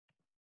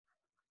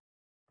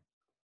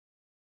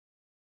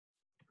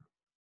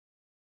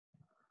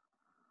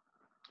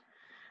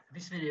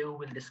This video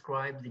will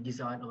describe the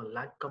design of a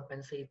lag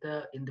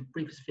compensator. In the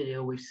previous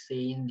video, we've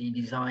seen the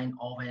design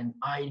of an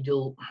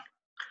ideal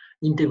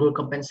integral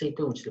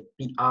compensator, which is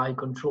a PI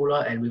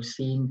controller, and we've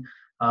seen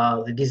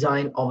the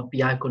design of a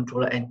PI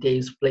controller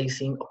entails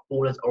placing a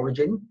pole as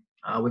origin.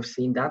 We've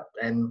seen that,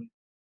 and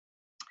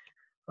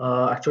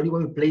actually,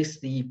 when we place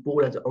the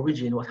pole as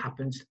origin, what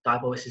happens? The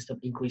type of a system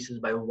increases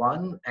by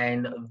one,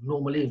 and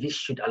normally this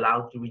should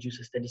allow to reduce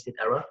the steady state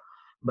error.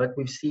 But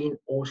we've seen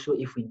also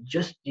if we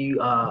just do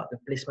the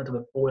placement of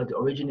a pole at the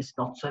origin, it's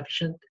not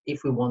sufficient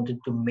if we wanted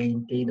to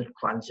maintain the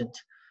transit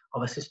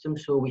of a system.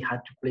 So we had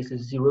to place a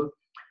zero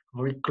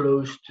very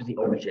close to the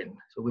origin.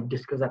 So we've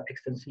discussed that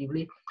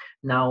extensively.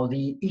 Now,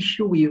 the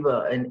issue with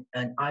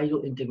an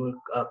idle integral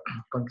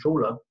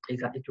controller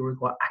is that it will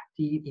require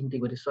active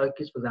integrated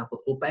circuits, for example,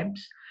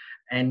 op-amps,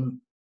 and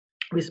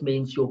this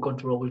means your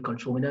controller will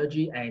consume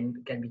energy and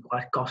can be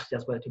quite costly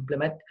as well to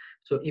implement.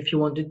 So if you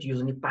wanted to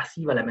use any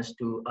passive elements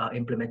to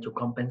implement your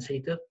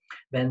compensator,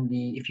 then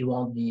if you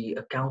want the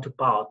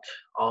counterpart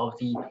of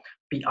the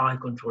PI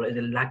controller is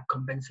a lag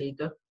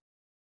compensator.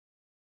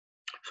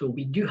 So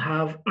we do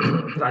have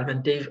the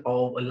advantage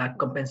of a lag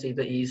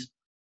compensator is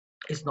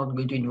it's not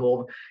going to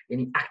involve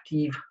any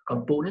active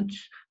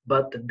components,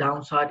 but the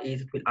downside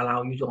is it will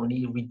allow you to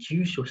only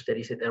reduce your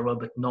steady state error,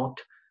 but not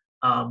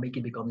make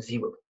it become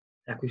zero.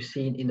 Like we've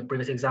seen in the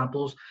previous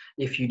examples,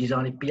 if you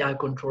design a PI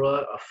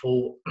controller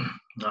for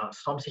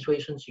some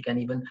situations, you can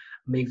even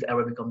make the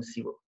error become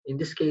zero. In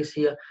this case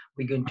here,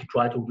 we're going to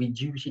try to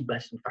reduce it by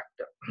some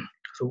factor.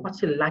 So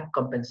what's a lag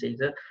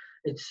compensator?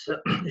 It's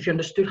if you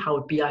understood how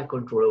a PI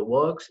controller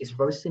works, it's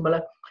very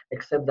similar,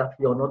 except that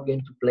we are not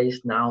going to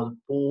place now the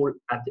pole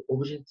at the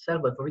origin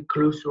itself, but very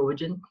close to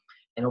origin.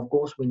 And of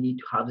course, we need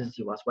to have the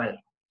zero as well.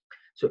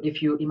 So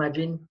if you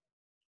imagine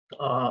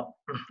a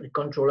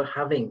controller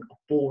having a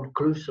pole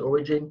close to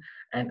origin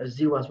and a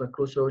zero as well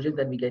close to origin,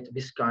 then we get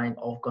this kind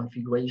of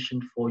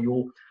configuration for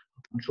your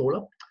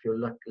controller, your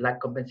lag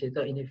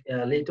compensator. And if,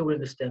 later we'll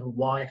understand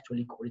why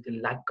actually call it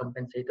a lag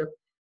compensator.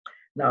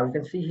 Now you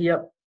can see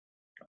here,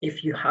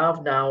 if you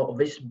have now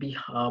this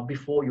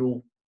before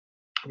you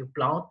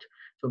plant.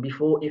 So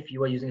before, if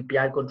you are using a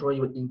PI controller,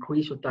 you will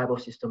increase your type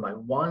of system by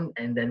one,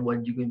 and then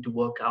when you're going to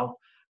work out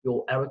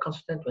your error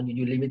constant, when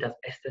you do limit as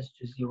s tends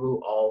to zero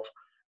of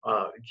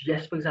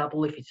GS, for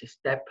example, if it's a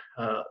step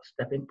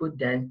input,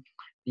 then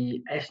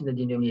the s in the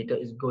denominator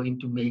is going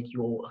to make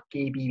your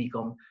KB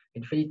become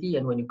infinity,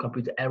 and when you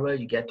compute the error,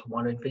 you get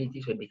 1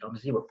 infinity, so it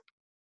becomes zero.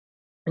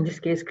 In this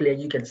case,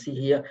 clearly you can see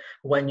here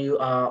when you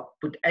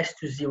put s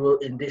to zero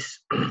in this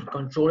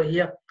controller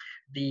here,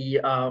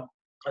 you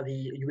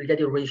will get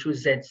a ratio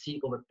ZC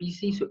over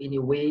PC. So in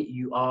a way,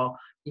 you are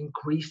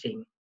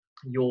increasing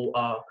your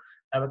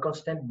error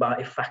constant by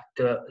a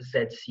factor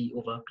ZC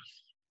over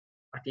PC.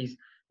 That is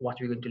what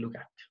we're going to look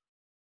at.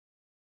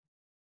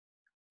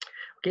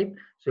 Okay,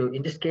 so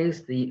in this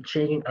case, the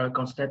change in error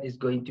constant is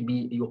going to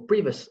be your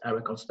previous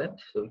error constant.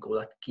 So we call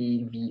that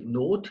KV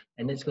node,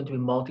 and it's going to be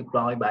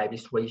multiplied by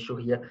this ratio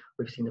here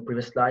we've seen in the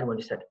previous slide. When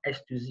you set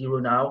S to zero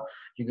now,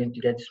 you're going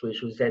to get this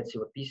ratio Z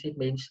over PC. It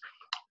means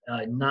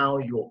now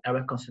your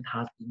error constant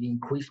has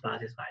increased by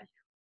this value.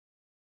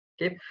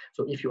 Okay,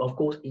 so if you of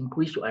course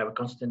increase your error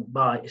constant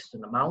by a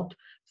certain amount,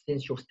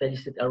 since your steady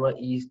state error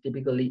is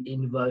typically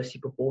inversely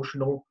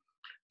proportional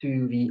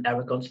to the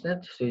error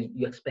constant, so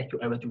you expect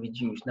your error to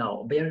reduce.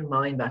 Now, bear in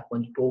mind that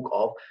when you talk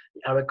of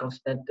the error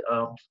constant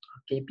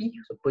KP,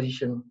 so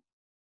position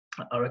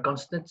error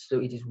constant, so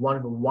it is 1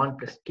 over 1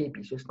 plus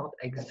KP, so it's not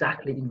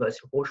exactly inversely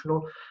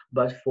proportional,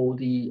 but for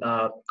the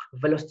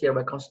velocity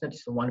error constant,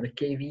 it's 1 over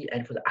KV,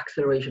 and for the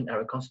acceleration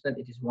error constant,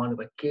 it is 1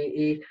 over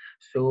KA,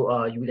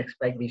 so you would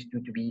expect these two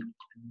to be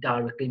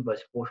directly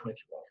inversely proportional if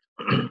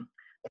you want.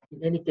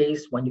 In any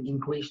case, when you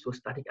increase your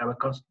static error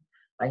constant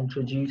by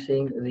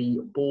introducing the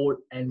pole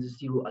and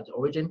zero at the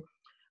origin,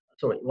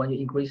 sorry, when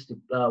you increase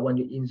the, when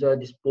you insert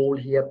this pole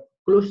here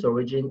close to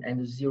origin and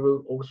the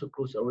zero also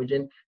close to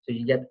origin, so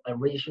you get a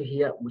ratio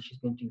here which is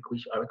going to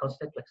increase your error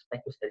constant to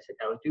expect your steady state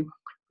error to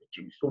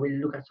reduce. So we'll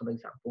look at some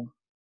example.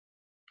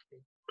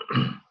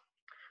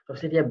 So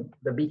see here,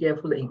 but be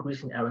careful, the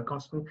increase in error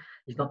constant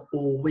is not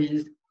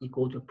always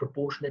equal to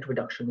proportionate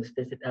reduction in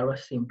steady state error,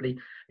 simply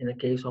in the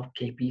case of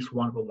KP is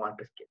 1 over 1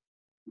 plus K.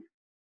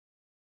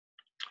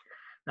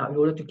 Now, in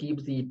order to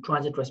keep the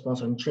transit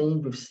response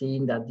unchanged, we've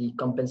seen that the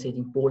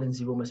compensating pole and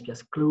zero must be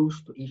as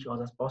close to each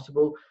other as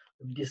possible.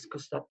 We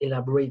discussed that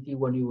elaborately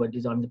when we were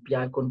designing the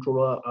PI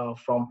controller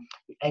from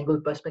the angle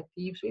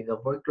perspective. So if they're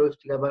very close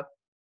together,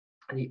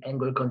 the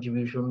angle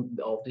contribution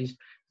of this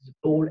the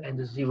pole and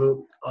the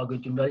zero are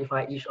going to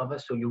nullify each other.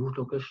 So your root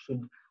locus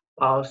should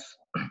pass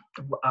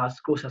as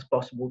close as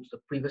possible to the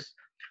previous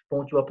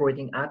point you're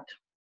operating at.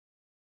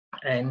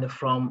 And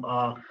from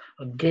a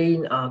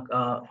gain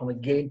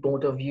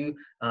point of view,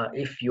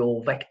 if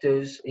your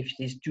vectors, if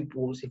these two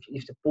poles,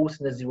 if the poles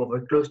and the zero are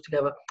very close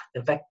together,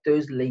 the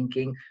vectors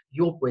linking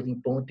your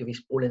operating point to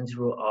this pole and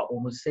zero are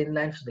almost same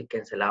length, so they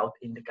cancel out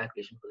in the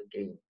calculation for the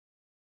gain.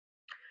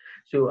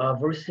 So a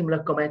very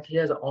similar comment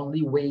here. The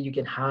only way you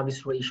can have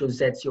this ratio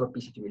Z0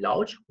 PC to be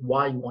large.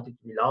 Why you want it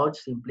to be large?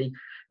 Simply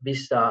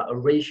this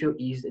ratio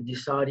is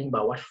deciding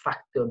by what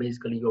factor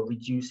basically you're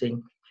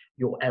reducing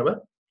your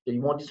error. So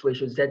you want this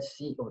ratio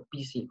ZC or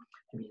PC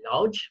to be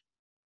large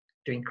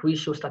to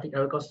increase your static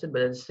error constant,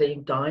 but at the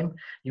same time,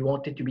 you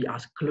want it to be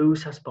as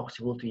close as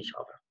possible to each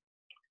other.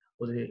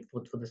 For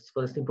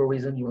the simple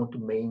reason you want to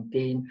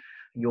maintain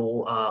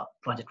your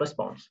transient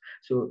response.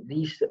 So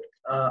these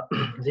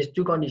these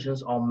two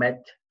conditions are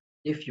met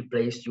if you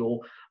place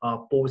your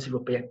port zero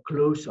pair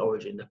close to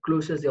origin. The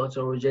closer they are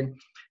to origin,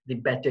 the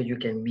better you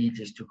can meet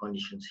these two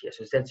conditions here.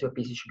 So Z0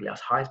 PC should be as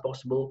high as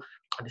possible,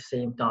 at the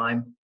same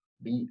time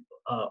be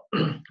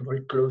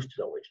very close to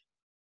the origin,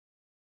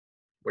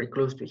 very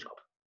close to each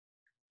other.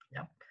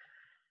 Yeah.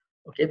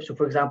 Okay, so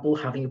for example,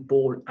 having a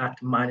pole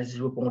at minus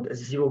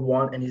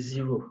 0.01 and a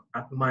zero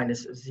at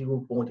minus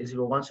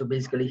 0.01. So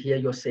basically here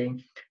you're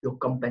saying your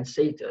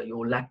compensator,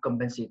 your lag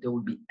compensator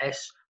will be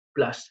S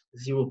plus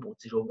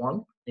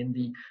 0.01 in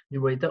the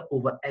numerator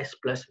over S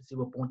plus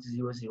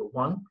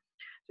 0.001.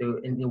 So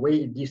in the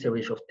way it gives a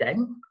ratio of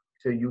 10.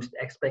 So you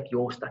expect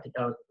your static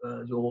error,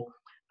 your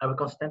error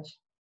constant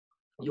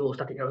to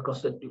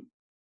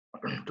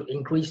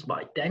increase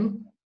by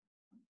 10.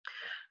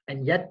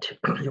 And yet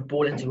your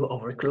pole and zero are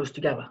very close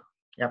together.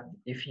 Yeah,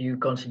 if you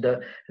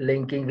consider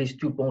linking these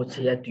 2 points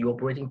here to your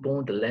operating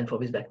point, the length of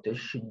this vector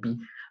should be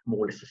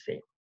more or less the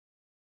same.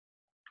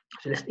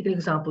 So let's take an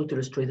example to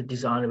illustrate the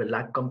design of a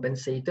lag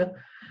compensator.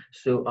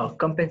 So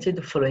compensate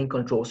the following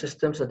control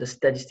system so the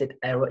steady state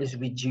error is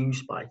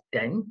reduced by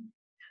 10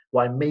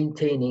 while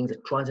maintaining the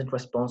transient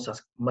response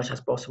as much as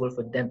possible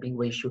for damping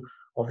ratio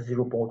of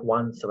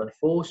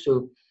 0.174.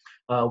 So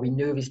we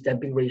know this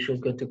damping ratio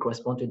is going to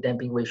correspond to a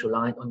damping ratio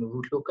line on the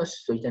root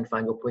locus, so you can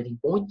find your operating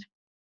point.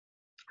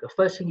 The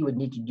first thing you would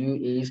need to do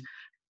is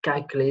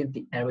calculate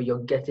the error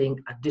you're getting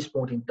at this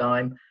point in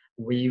time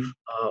with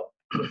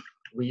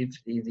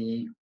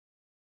the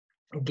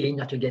gain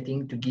that you're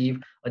getting to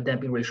give a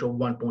damping ratio of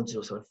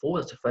 1.074.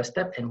 That's the first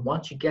step. And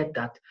once you get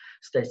that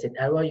steady state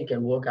error, you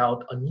can work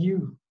out a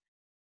new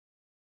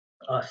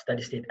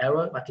steady state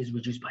error that is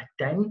reduced by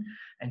 10.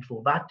 And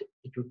for that,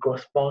 it will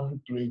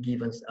correspond to a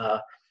given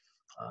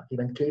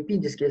KP.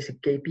 In this case, a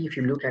KP, if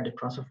you look at the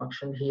transfer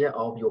function here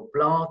of your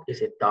plant,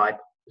 is a type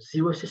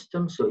 0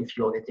 system. So if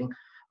you're getting,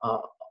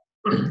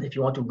 if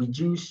you want to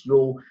reduce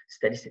your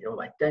steady state error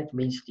by 10, it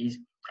means it is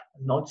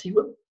not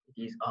zero,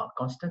 it is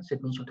constant. So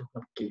it means you're talking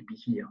about KP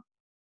here.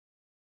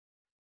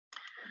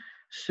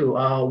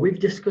 So we've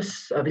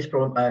discussed this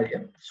problem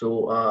earlier.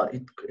 So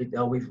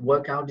we've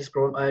worked out this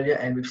problem earlier,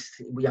 and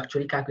we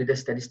actually calculated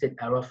steady state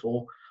error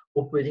for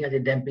operating at a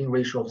damping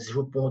ratio of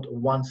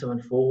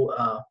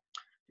 0.174.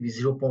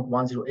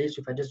 0.108.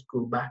 So if I just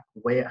go back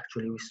where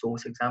actually we saw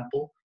this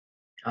example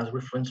as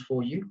reference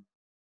for you.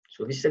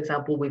 So this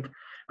example we've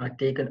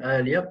taken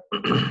earlier,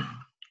 but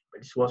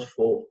this was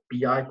for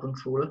PI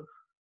controller.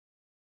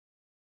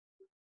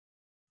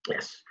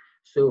 Yes.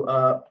 So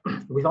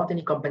without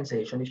any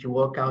compensation, if you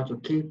work out your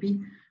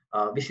KP,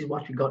 this is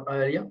what we got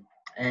earlier,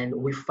 and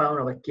we found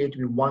our K to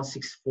be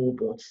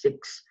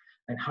 164.6.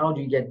 And how do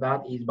you get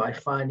that? Is by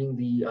finding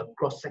the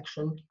cross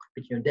section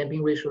between your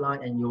damping ratio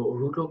line and your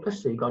root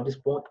locus. So you got this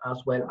point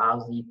as well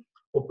as the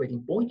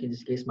operating point, in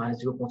this case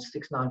minus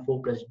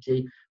 0.694 plus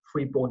J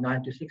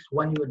 3.926.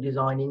 When you are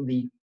designing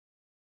the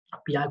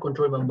PI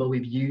control, remember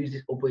we've used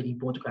this operating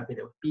point to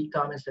calculate our peak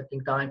time and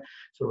setting time,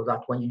 so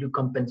that when you do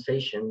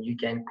compensation, you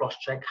can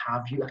cross-check,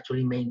 have you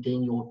actually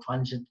maintained your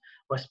transient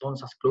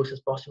response as close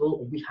as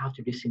possible? We have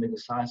to do similar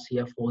exercise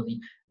here for the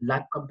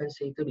lag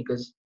compensator,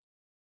 because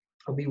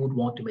we would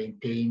want to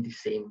maintain the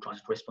same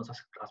transient response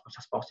as much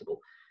as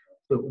possible.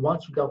 So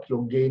once you got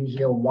your gain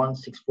here,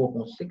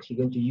 164.6, you're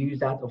going to use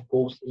that, of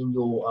course, in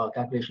your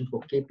calculation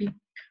for KP.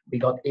 We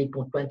got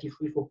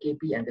 8.23 for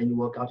KP, and then you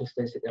work out a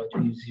steady state error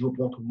to use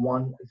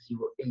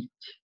 0.108.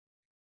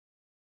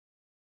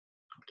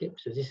 Okay,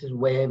 so this is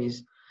where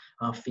these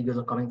figures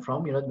are coming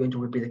from. You're not going to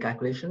repeat the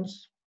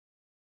calculations.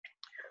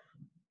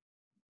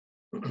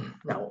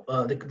 Now,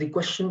 the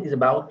question is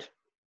about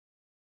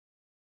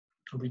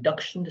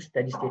reduction the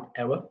steady state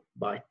error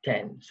by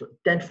 10. So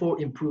 10 for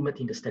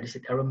improvement in the steady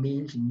state error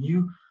means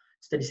new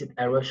steady state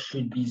error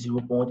should be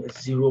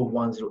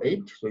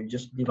 0.0108. So you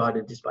just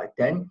divided this by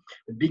 10.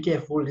 But be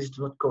careful, this does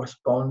not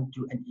correspond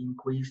to an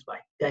increase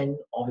by 10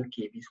 of your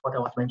KPs. What I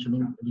was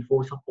mentioning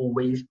before is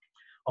always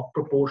a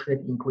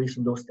proportionate increase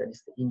in those static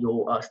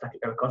static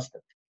error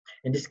constant.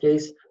 In this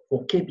case,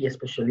 for KP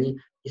especially,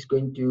 it's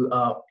going to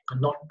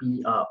not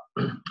be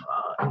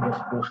inverse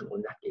proportional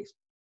in that case.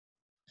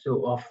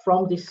 So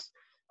from this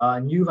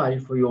new value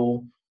for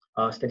your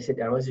steady state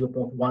error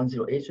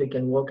 0.108, so you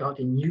can work out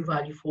a new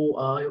value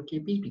for your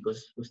KP,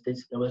 because your steady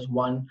state error is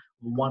 1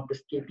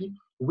 plus KP,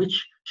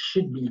 which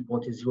should be equal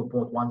to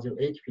 0.108.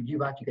 If you do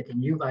that, you get a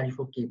new value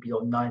for KP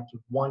of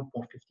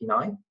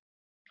 91.59.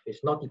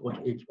 It's not equal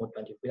to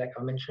 80.23, like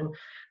I mentioned.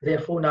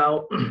 Therefore,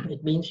 now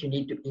it means you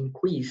need to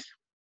increase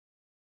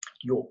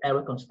your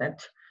error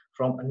constant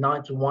from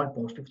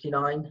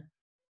 91.59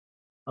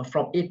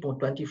 from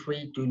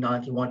 8.23 to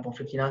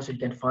 91.59. So you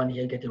can find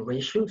here, get a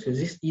ratio. So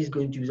this is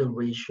going to be the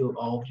ratio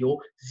of your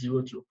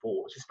 0 to your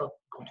pole. So it's not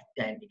going to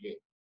 10 again.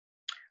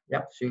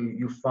 Yeah, so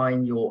you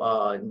find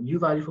your new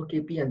value for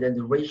KP, and then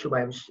the ratio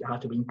by which it has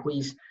to be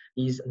increased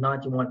is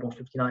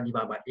 91.59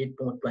 divided by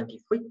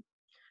 8.23.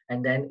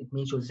 And then it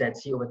means your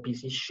ZC over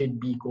PC should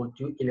be equal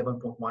to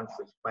 11.13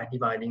 by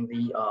dividing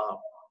the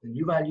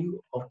new value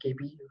of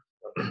KP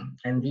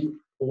and the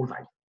old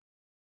value.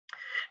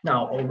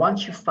 Now,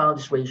 once you found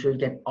this ratio, you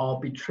can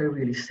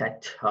arbitrarily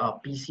set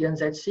PC and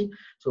ZC.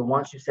 So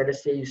once you set,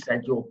 let's say you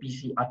set your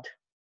PC at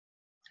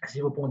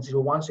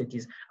 0.01, so it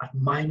is at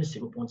minus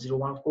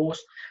 0.01, of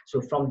course. So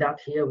from that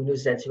here, we know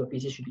ZC over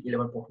PC should be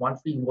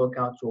 11.13. You work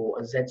out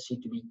your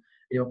ZC to be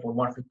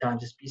 11.13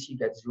 times this PC, you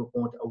get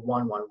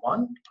 0.111.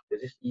 So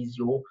this is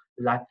your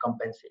lag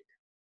compensator.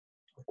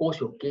 Of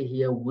course, your K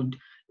here would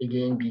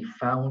again be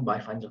found by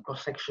finding the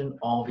cross section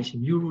of this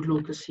new root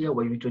locus here,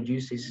 where you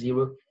introduce this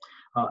 0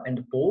 and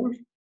the pole,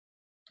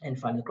 and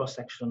find the cross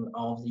section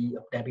of the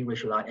damping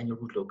ratio line and your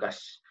root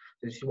locus.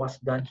 So this is what's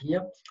done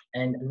here.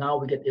 And now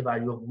we get a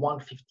value of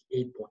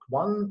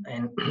 158.1,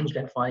 and you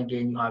can find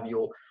again you have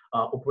your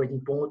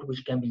operating point,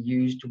 which can be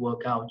used to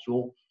work out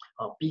your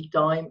peak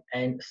time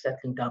and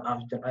settling time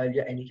as done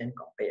earlier, and you can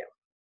compare.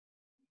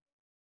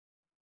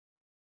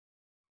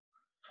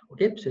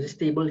 Okay, so this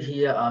table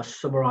here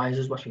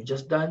summarizes what we've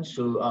just done.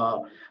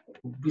 So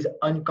with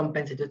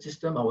uncompensated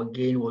system, our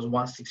gain was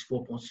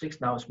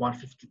 164.6, now it's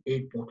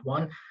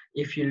 158.1.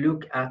 If you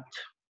look at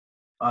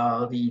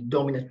the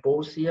dominant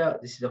poles here,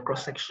 this is a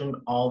cross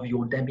section of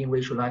your damping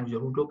ratio line with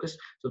your root locus.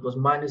 So it was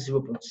minus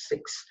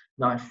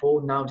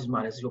 0.694, now it is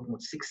minus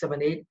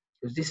 0.678.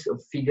 So this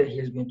figure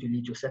here is going to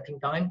lead to setting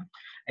time,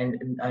 and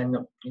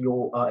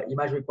your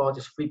imaginary part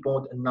is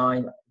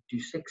 3.926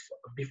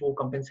 before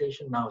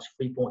compensation. Now it's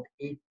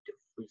 3.836.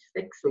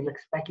 So you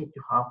expect it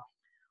to have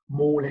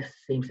more or less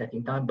the same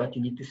setting time, but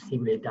you need to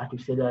simulate that, we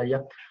said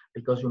earlier,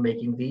 because you're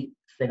making the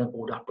second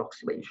order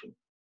approximation.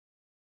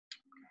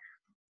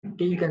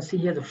 Okay, you can see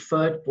here the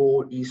third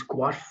pole is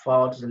quite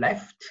far to the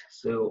left.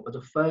 So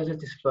the further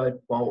this third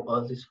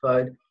pole is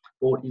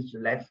to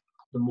the left,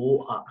 the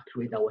more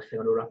accurate our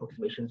second order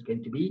approximation is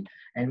going to be.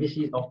 And this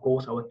is, of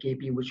course, our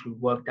KP, which we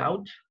worked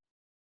out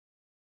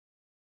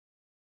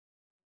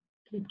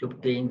to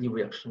obtain the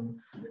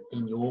reduction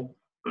in your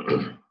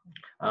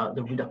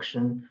the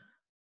reduction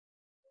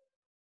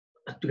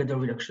to get the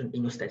reduction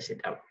in your steady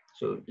state error.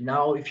 So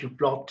now if you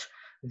plot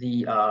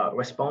the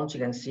response, you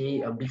can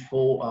see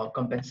before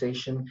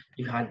compensation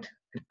you had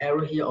an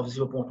error here of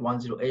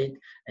 0.108,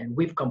 and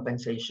with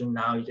compensation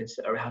now you can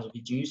see the error has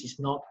reduced. It's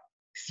not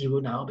 0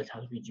 now, but it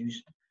has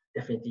reduced.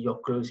 Definitely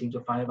you're closing to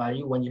a final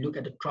value. When you look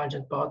at the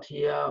transient part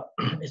here,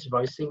 it's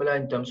very similar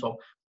in terms of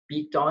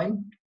peak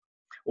time.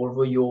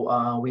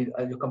 Although with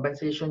your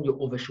compensation, your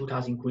overshoot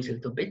has increased a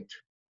little bit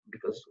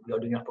because we are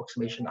doing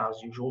approximation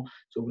as usual.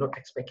 So we don't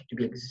expect it to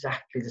be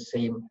exactly the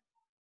same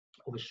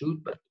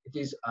overshoot, but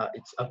it's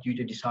up to you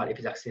to decide if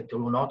it's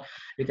acceptable or not.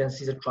 You can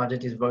see the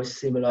transient is very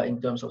similar in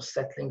terms of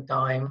settling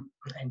time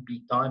and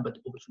peak time, but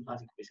overshoot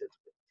has increased a little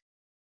bit.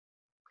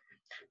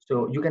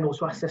 So you can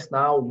also assess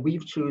now.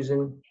 We've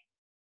chosen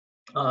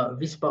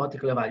this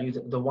particular value.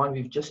 The one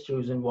we've just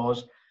chosen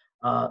was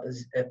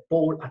a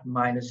pole at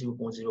minus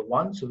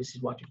 0.01. So this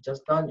is what you've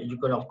just done. You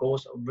can of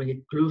course bring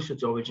it closer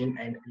to origin,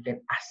 and you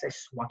can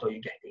assess what are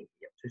you getting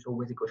here. So it's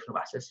always a question of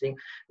assessing.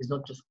 There's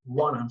not just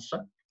one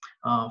answer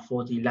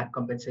for the lag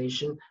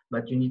compensation,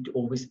 but you need to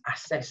always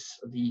assess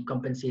the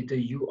compensator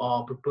you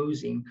are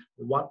proposing,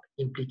 what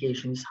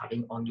implication is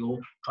having on your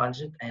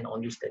transient and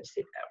on your steady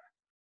state error.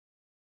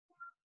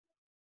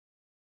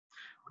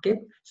 Okay,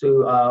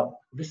 so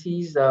this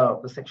is the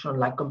section on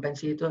lag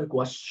compensator. It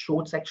was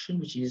short section,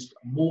 which is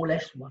more or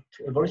less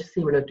very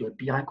similar to a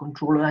PI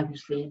controller, like you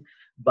say,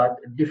 but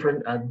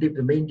different.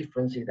 The main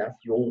difference is that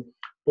your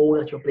pole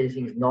that you're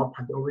placing is not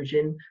at the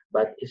origin,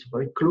 but it's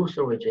very close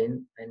to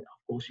origin, and of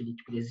course you need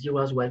to put a 0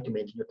 as well to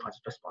maintain your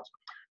transient response.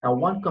 Now,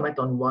 one comment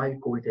on why we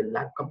call it a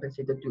lag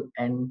compensator to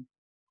end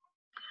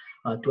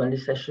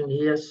this session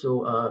here.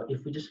 So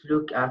if we just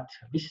look at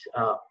this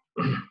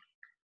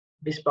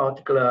this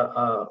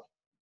particular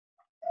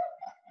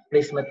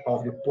placement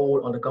of your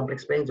pole on the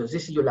complex plane. So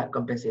this is your lag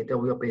compensator.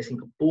 We are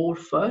placing a pole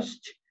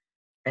first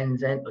and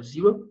then a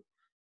 0.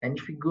 And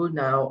if we go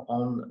now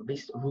on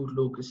this root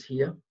locus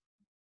here,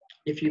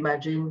 if you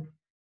imagine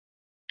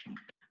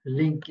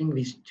linking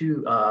these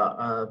two,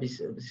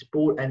 this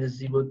pole and the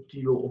 0 to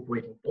your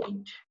operating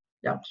point.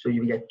 Yeah, so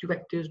you get two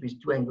vectors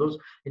with two angles.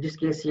 In this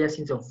case here,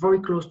 since they're very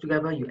close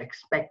together, you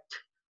expect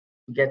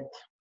to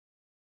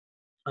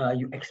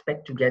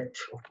get,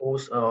 of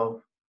course,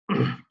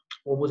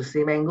 almost the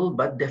same angle,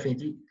 but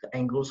definitely the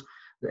angle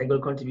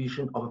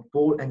contribution of a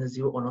pole and a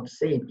 0 are not the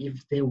same.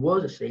 If they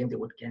were the same, they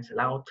would cancel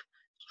out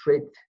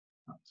straight.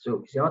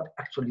 So they're not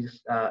actually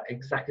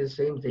exactly the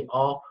same. They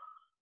are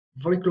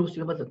very close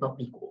together, but not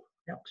equal.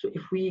 Yeah. So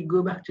if we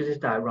go back to this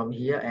diagram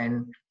here,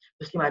 and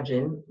just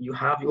imagine you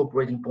have your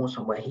operating point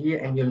somewhere here,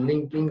 and you're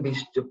linking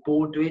this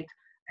pole to it,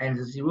 and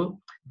the 0,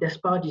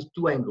 despite these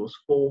two angles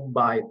formed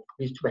by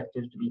these two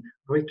vectors to be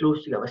very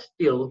close together,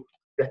 still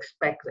you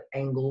expect the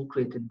angle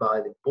created by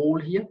the pole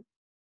here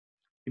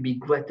to be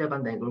greater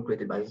than the angle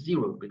created by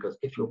 0, because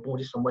if your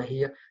point is somewhere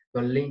here,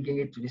 you're linking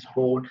it to this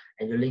pole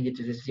and you're linking it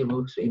to this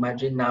 0. So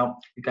imagine now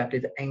you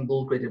calculate the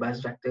angle created by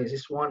this vector is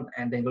this one,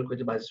 and the angle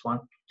created by this one,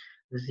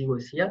 the 0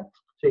 is here.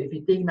 So if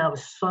you take now the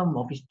sum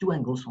of these two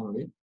angles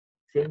only,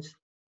 since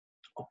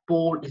a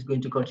pole is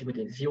going to contribute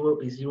in 0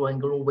 is 0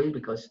 angle away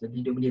because the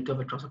denominator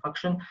of a transfer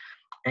function,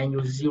 and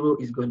your 0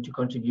 is going to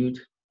contribute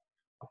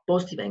a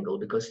positive angle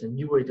because the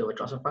numerator of a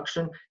transfer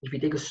function. If you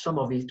take a sum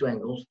of these two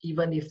angles,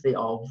 even if they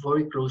are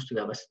very close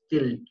together,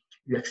 still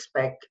you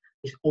expect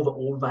this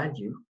overall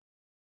value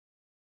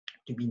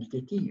to be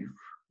negative.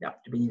 Yeah,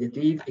 to be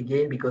negative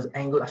again because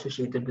angle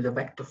associated with a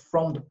vector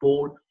from the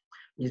pole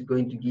is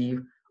going to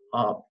give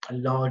a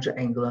larger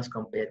angle as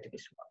compared to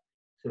this one.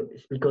 So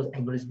it's because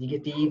angle is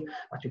negative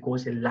that we call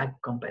it a lag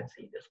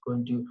compensator. It's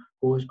going to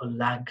cause a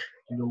lag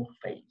in your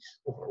phase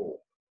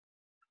overall.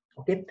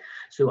 Okay,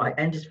 so I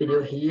end this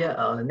video here.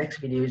 The next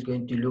video is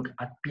going to look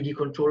at PD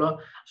controller.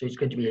 So it's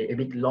going to be a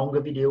bit longer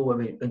video where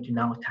we're going to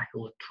now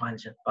tackle the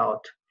transient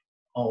part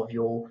of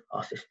your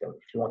system.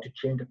 If you want to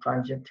change the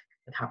transient,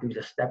 get happy with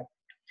a step,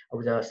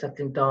 with the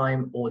settling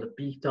time or the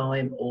peak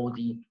time or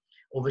the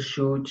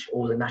overshoot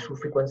or the natural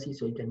frequency,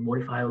 so you can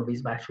modify all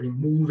these by actually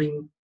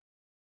moving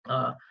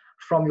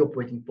from your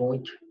operating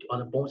point to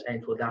other points,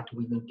 and for that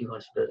we need to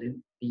consider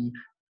the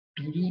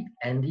PD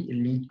and the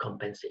lead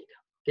compensator.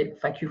 Okay,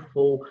 thank you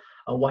for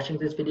watching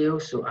this video.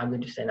 So I'm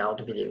going to send out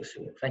the video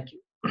soon. Thank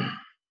you.